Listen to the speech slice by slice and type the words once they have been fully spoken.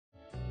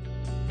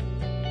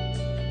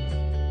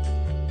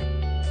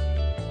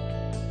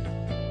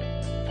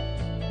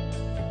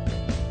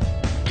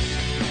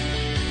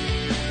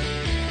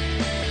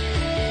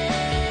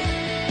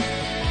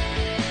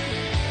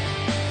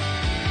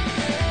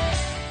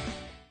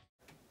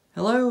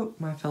Hello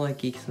my fellow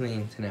geeks on the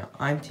internet,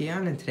 I'm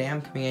TGun and today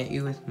I'm coming at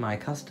you with my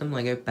custom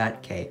LEGO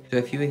Batcave. So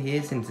if you were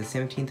here since the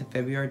 17th of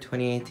February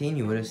 2018,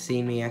 you would have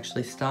seen me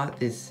actually start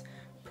this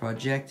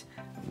project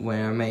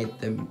where I made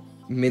the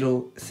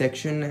middle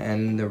section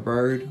and the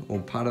road, or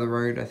part of the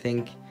road I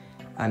think.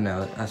 I don't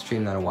know, I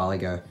streamed that a while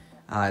ago.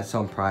 It's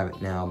on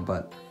private now,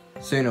 but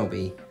soon it'll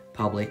be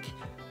public.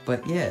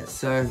 But yeah,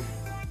 so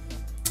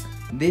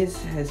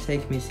this has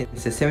taken me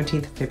since the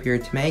 17th of February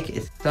to make.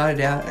 It started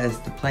out as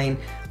the plain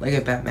LEGO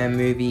Batman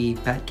movie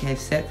Batcave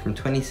set from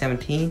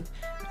 2017,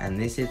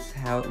 and this is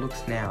how it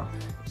looks now.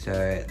 So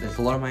there's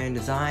a lot of my own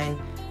design.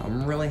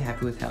 I'm really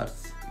happy with how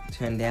it's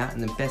turned out,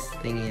 and the best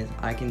thing is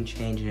I can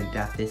change and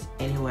adapt this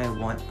any way I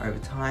want over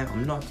time.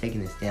 I'm not taking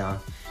this down.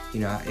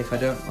 You know, if I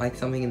don't like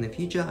something in the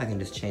future, I can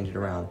just change it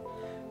around.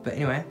 But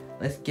anyway,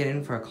 let's get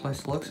in for a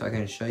close look so I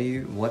can show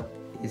you what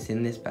is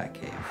in this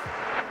Batcave.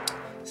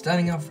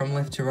 Starting off from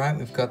left to right,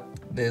 we've got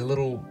the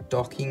little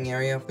docking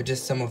area for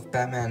just some of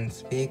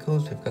Batman's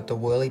vehicles. We've got the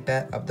whirly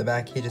bat up the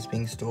back here just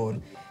being stored.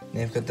 And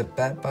then we've got the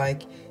bat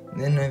bike.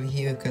 And then over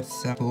here we've got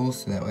some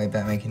tools so that way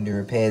Batman can do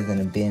repairs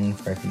and a bin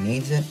for if he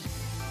needs it.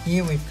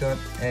 Here we've got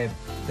the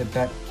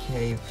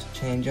Batcave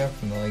changer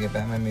from the LEGO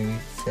Batman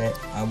movie set.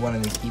 I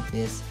wanted to keep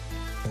this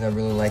because I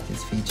really like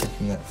this feature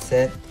from that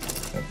set.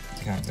 So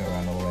I can't go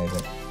around all the way,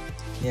 but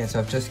yeah, so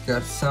I've just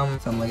got some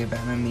LEGO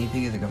Batman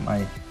minifigures. I've got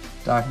my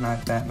Dark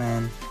Knight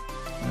Batman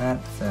and that,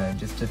 so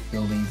just to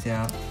fill these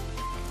out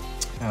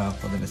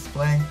for the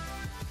display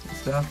and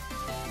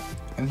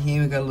stuff. And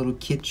here we've got a little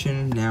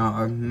kitchen. Now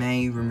I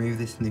may remove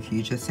this in the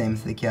future, same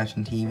as the couch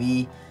and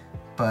TV,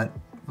 but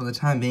for the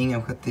time being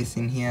I've got this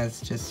in here.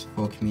 It's just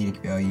for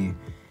comedic value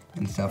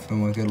and stuff.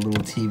 And we've got a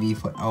little TV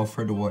for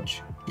Alfred to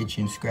watch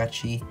Itchy and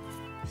Scratchy.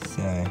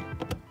 So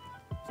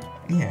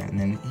yeah, and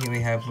then here we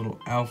have little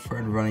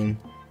Alfred running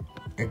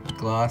a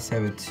glass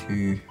over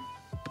to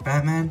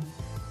Batman.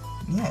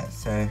 Yeah,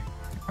 so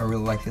I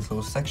really like this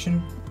little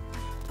section.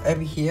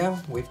 Over here,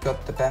 we've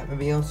got the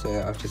Batmobile,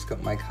 so I've just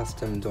got my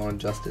custom Dawn of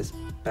Justice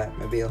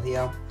Batmobile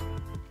here.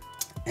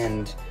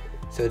 And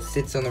so it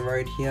sits on the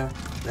road here,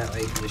 that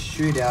way you can just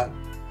shoot out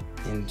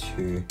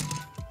into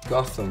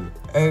Gotham.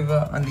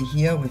 Over under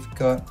here, we've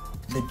got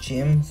the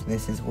gym, so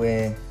this is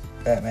where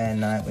Batman,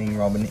 Nightwing,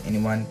 Robin,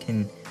 anyone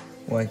can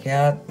work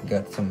out. We've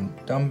got some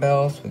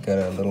dumbbells, we've got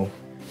a little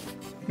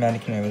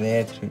mannequin over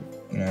there to,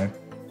 you know,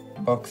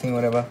 boxing,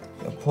 whatever,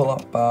 a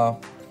pull-up bar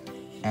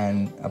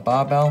and a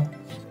barbell,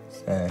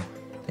 so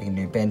they can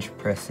do bench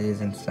presses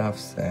and stuff.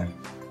 So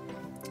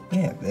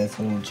yeah, there's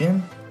a little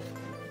gym.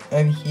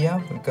 Over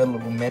here we've got a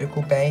little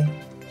medical bay,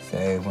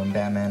 so when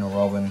Batman or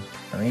Robin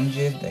are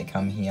injured they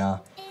come here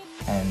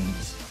and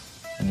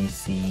you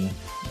see,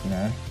 you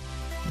know,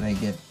 they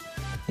get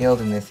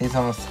healed. And this is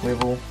on a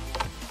swivel,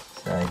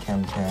 so it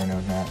can turn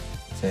on that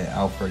so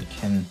Alfred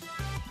can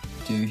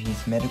do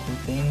his medical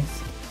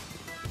things.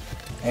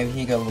 Over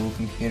here got a little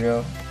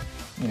computer,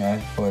 you know,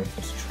 for if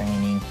it's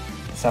training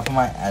stuff. I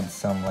might add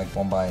some like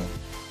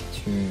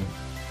 1x2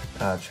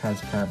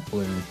 transparent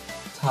blue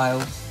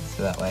tiles,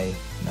 so that way,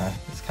 you know,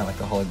 it's kind of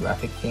like a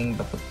holographic thing.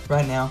 But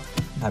right now,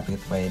 I'm happy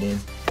with the way it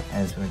is.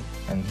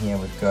 And here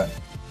we've got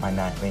my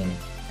Nightwing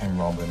and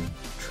Robin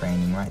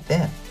training right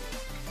there.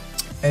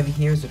 Over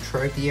here is a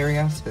trophy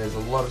area, so there's a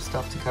lot of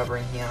stuff to cover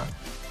in here.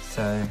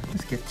 So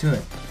let's get to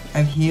it.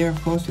 Over here,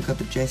 of course, we've got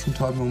the Jason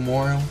Todd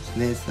Memorial. So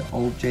there's the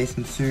old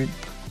Jason suit.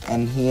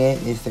 And here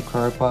is the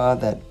crowbar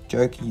that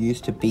Joker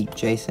used to beat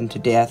Jason to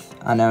death.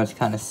 I know it's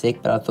kind of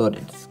sick, but I thought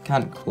it's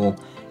kind of cool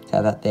to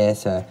have that there.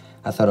 So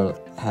I thought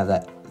I'll have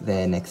that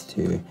there next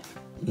to,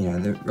 you know,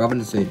 the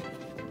Robin suit.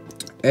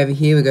 Over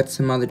here, we've got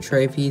some other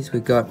trophies.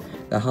 We've got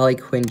the Harley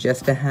Quinn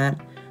Jester hat.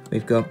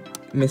 We've got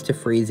Mr.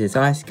 Freeze's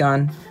ice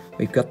gun.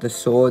 We've got the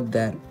sword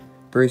that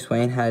Bruce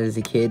Wayne had as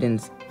a kid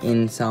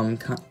in some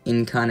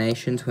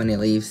incarnations when he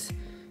leaves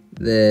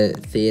the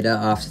theater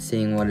after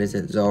seeing, what is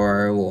it,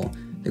 Zorro or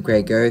the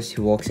Grey Ghost,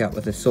 who walks out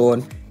with a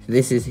sword. So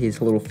this is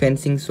his little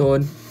fencing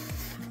sword.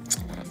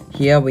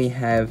 Here we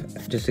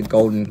have just a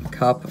golden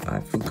cup.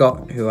 I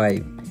forgot who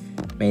I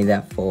made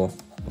that for,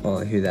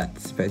 or who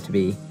that's supposed to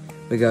be.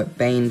 We got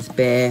Bane's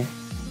bear,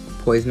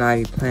 Poison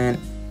Ivy plant,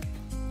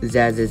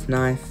 Zaz's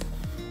knife,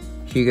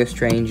 Hugo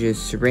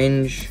Strange's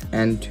syringe,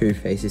 and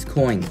Two-Face's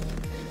coin.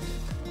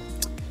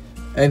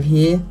 Over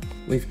here,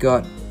 we've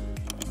got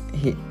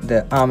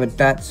the armored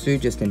bat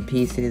suit just in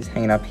pieces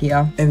hanging up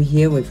here. Over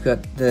here, we've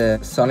got the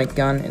Sonic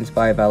gun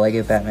inspired by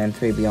LEGO Batman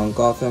 3 Beyond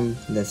Gotham,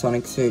 the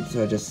Sonic suit.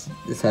 So I just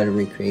decided to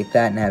recreate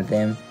that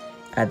and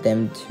add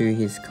them to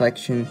his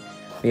collection.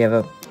 We have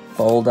a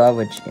folder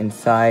which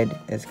inside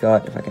has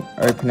got, if I can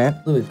open it,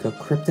 we've got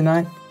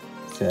kryptonite.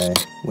 So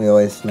we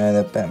always know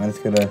that Batman's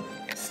got a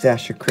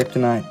stash of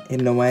kryptonite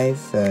hidden away,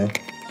 so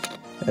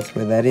that's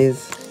where that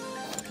is.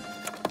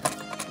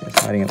 It's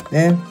hiding up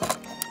there.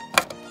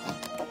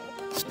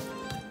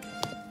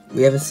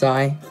 We have a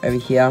Psy over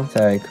here,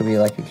 so it could be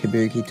like a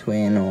Kabuki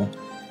twin, or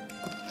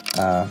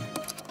I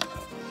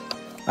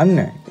don't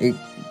know, it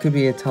could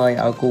be a Talia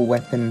al Ghul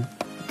weapon,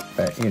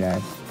 but who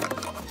knows.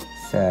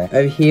 So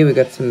over here we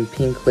got some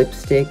pink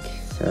lipstick,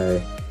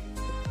 so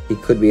He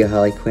could be a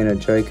Harley Quinn or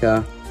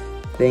Joker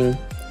thing.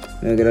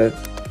 Then we got a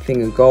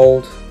thing of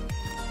gold.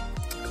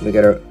 We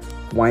got a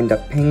wind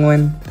up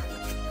penguin,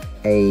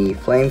 a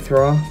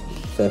flamethrower,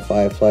 so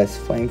Firefly's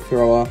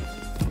flamethrower,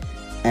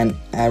 an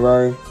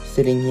arrow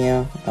sitting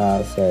here,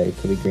 so it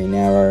could be Green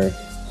Arrow,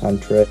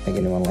 Huntress, like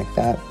anyone like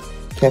that.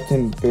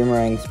 Captain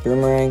Boomerang's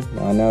Boomerang.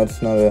 Now I know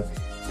it's not a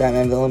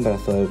Batman villain, but I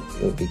thought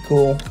it would be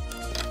cool.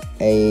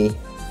 A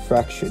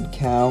fractured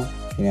cow.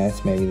 You know,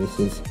 so maybe this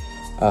is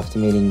after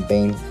meeting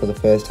Bane for the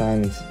first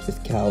time. This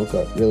cow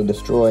got really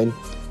destroyed.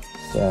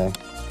 So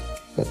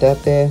got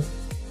that there.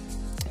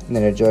 And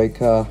then a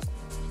Joker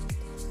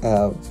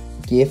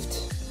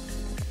gift.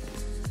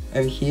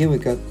 Over here we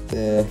got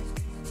the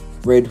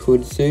Red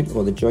Hood suit,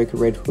 or the Joker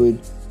Red Hood.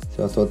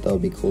 So I thought that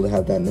would be cool to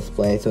have that in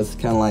display. So it's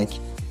kind of like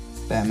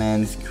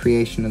Batman's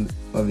creation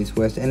of his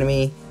worst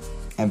enemy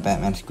and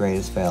Batman's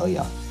greatest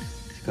failure.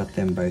 So got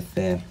them both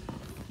there.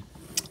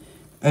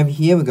 Over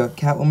here we got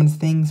Catwoman's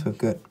things. We've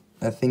got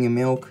a thing of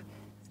milk,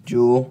 a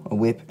jewel, a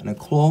whip, and a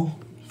claw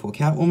for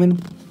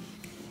Catwoman.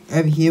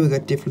 Over here we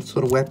got different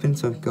sort of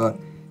weapons. So we've got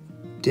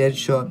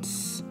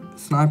Deadshot's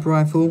sniper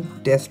rifle,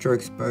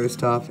 Deathstroke's bow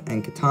staff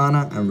and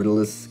katana, and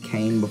Riddler's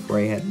cane before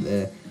he had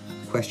the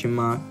question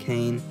mark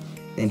cane.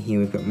 Then here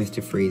we've got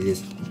Mr.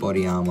 Freeze's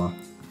body armor,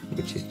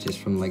 which is just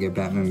from Lego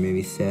Batman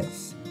movie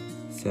sets.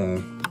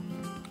 So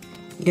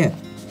yeah,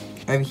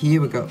 over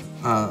here we've got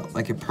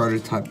like a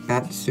prototype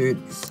bat suit.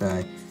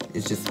 So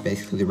it's just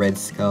basically the Red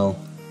Skull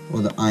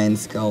or the Iron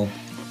Skull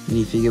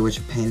minifigure, which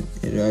I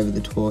painted over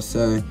the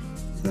torso, and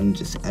then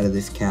just added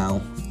this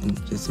cowl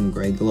and just some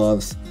grey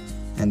gloves.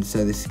 And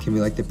so this can be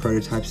like the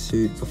prototype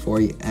suit before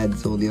he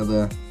adds all the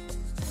other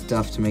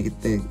stuff to make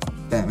it the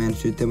Batman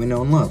suit that we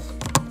know and love.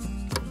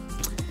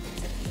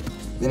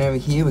 Then over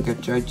here we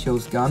got Joe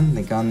Chill's gun,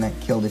 the gun that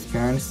killed his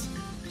parents.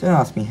 Don't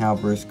ask me how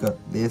Bruce got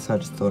this, I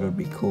just thought it would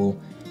be cool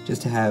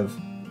just to have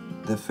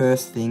the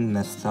first thing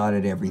that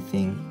started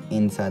everything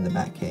inside the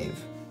Batcave.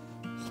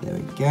 So there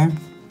we go.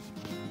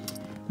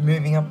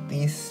 Moving up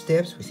these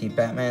steps, we see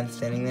Batman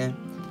standing there.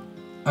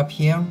 Up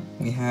here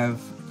we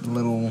have a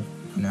little,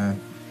 you know,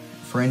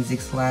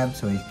 forensics lab,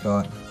 so he's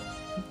got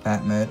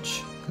bat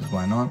merch, because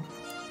why not?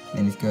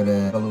 Then he's got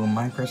a little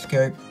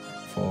microscope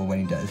for when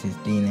he does his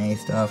DNA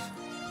stuff.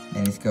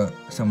 Then he's got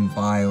some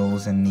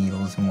vials and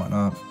needles and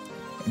whatnot.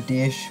 A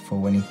dish for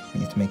when he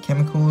needs to make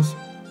chemicals.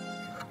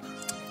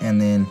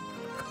 And then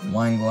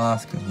wine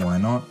glass, because why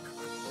not?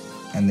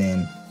 And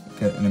then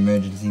got an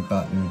emergency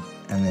button,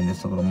 and then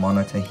just a little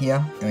monitor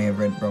here. And we have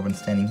Red Robin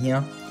standing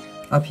here.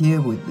 Up here,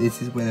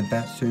 this is where the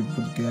bat suit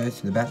would go.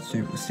 So the bat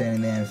suit was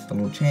standing there in just a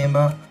little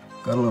chamber.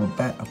 Got a little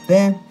bat up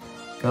there,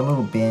 got a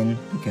little bin,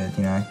 because,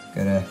 you know,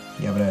 gotta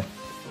be able to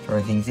throw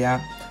things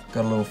out.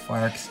 Got a little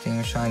fire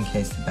extinguisher in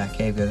case the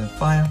Batcave goes on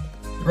fire.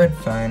 The red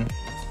phone,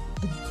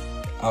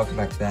 I'll come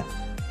back to that.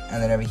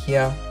 And then over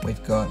here,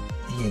 we've got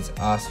his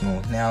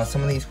arsenal. Now,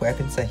 some of these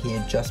weapons are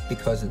here just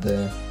because of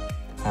the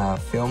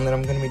film that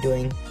I'm gonna be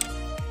doing.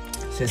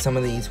 So some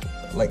of these,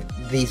 like,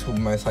 these will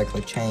most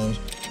likely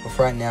change. But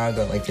for right now, I've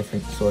got, like,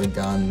 different sort of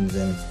guns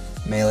and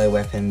melee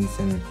weapons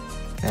and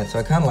so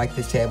I kind of like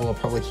this table. I'll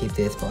probably keep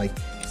this, but like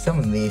some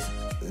of these,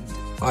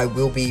 I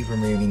will be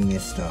removing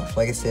this stuff.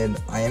 Like I said,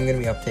 I am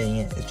going to be updating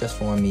it. It's just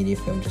for my media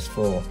film, just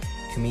for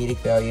comedic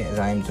value, as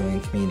I am doing a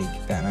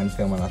comedic Batman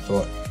film, and I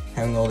thought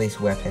having all these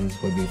weapons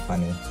would be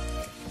funny.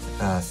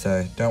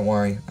 So don't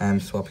worry, I am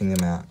swapping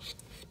them out.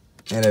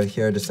 And over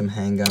here are just some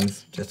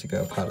handguns, just to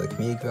go part of the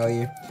comedic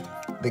value.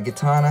 The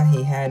katana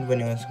he had when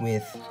he was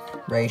with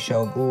Ra's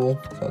al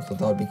Ghul, so I thought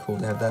that would be cool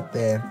to have that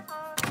there.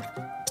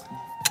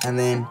 And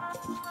then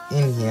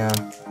in here,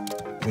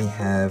 we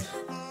have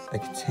a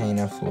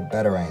container full of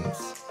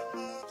batarangs.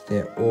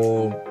 They're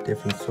all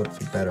different sorts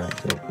of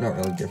batarangs. Well, not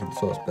really different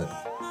sorts, but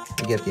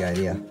you get the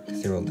idea,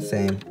 because they're all the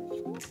same.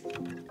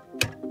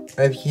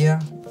 Over here,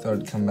 I thought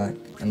I'd come back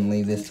and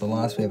leave this till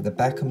last. We have the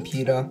back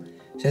computer.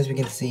 So as we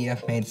can see,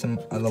 I've made some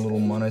other little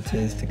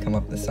monitors to come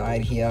up the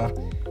side here,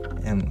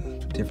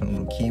 and different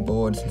little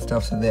keyboards and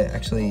stuff, so they're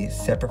actually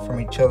separate from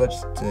each other,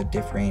 just to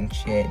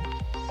differentiate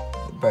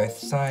both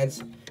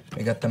sides.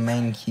 We got the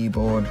main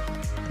keyboard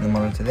and the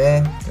monitor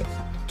there. Got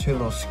two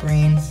little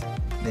screens.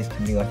 This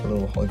can be like a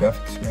little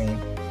holographic screen.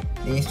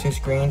 These two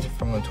screens are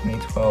from the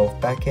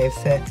 2012 Batcave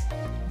set,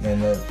 and then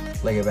the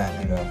Lego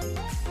Batman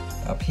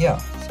are up here.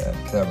 So,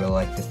 because I really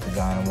like this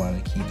design, I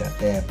wanted to keep that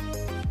there.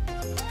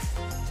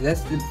 So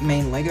that's the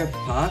main Lego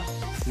part.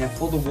 Now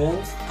for the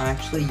walls, I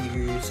actually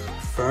used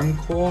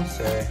Foamcore.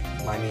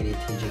 So my media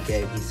teacher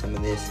gave me some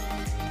of this,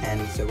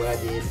 and so what I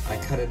did, I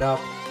cut it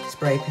up,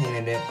 spray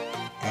painted it.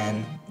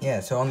 And yeah,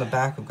 so on the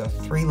back we've got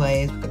 3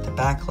 layers. We've got the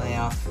back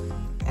layer,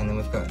 and then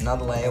we've got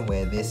another layer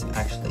where this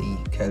actually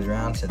curves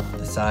around. So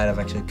the side I've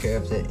actually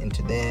curved it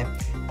into there.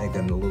 I've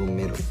got a little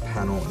middle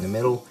panel in the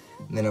middle,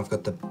 and then I've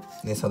got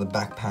this other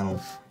back panel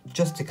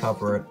just to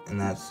cover it, and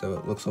that's so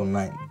it looks all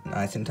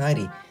nice and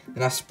tidy.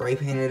 Then I spray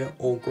painted it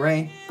all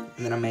grey,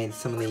 and then I made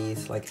some of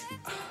these, like,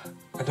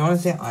 I don't want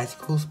to say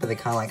icicles, but they're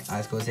kind of like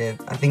icicles here.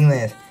 I think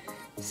they're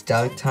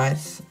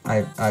stalactites.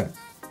 I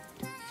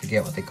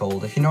forget what they're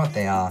called. If you know what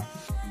they are,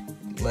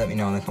 let me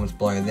know in the comments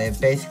below. They're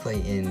basically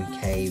in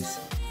caves,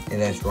 in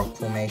those rock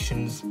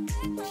formations.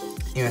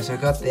 Anyway, so I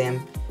got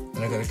them,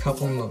 and I got a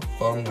couple on the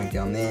bottom, like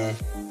down there,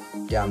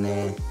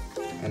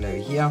 and over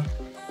here.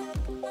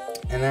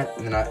 And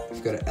then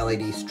I've got an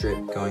LED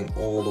strip going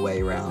all the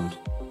way around.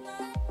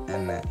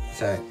 And that.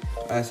 So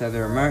I also have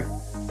the remote,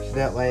 so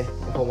that way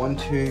if I want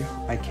to,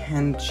 I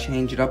can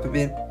change it up a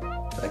bit.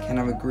 So I can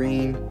have a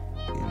green,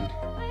 and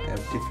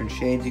have different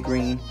shades of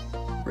green,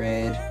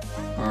 red,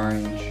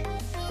 orange,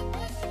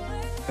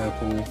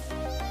 purple,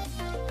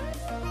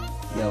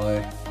 yellow.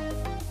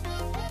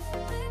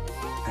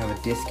 I have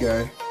a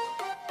disco.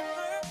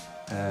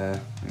 There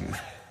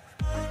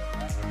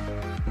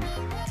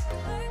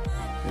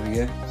we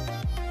go.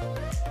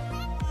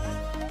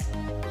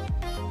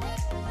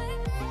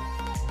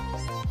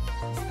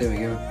 There we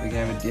go, we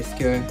can have a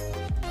disco,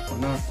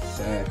 whatnot,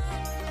 so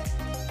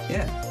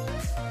yeah.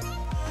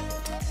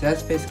 So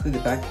that's basically the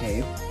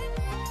Batcave.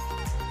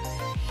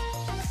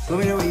 So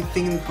let me know what you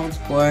think in the comments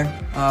below.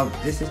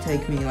 This has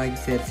taken me, like I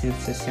said,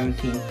 since the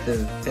 17th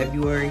of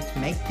February to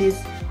make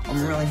this.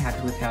 I'm really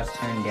happy with how it's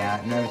turned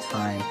out, and over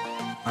time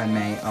I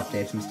may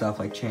update some stuff,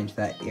 like change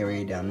that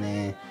area down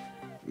there,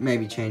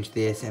 maybe change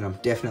this, and I'm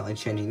definitely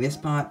changing this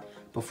part.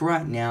 But for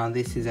right now,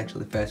 this is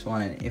actually the first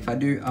one, and if I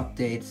do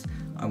updates,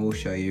 I will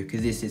show you,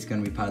 because this is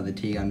going to be part of the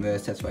TGun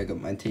Verse. That's why I got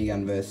my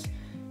TGun Verse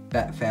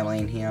Batfamily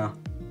in here,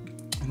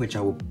 which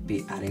I will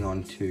be adding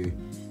on to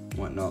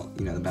whatnot,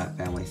 you know, the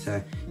Batfamily.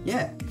 So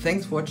yeah,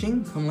 thanks for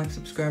watching. Comment, like,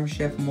 subscribe,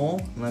 share for more,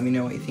 and let me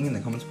know what you think in the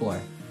comments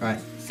below.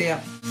 Alright, see ya!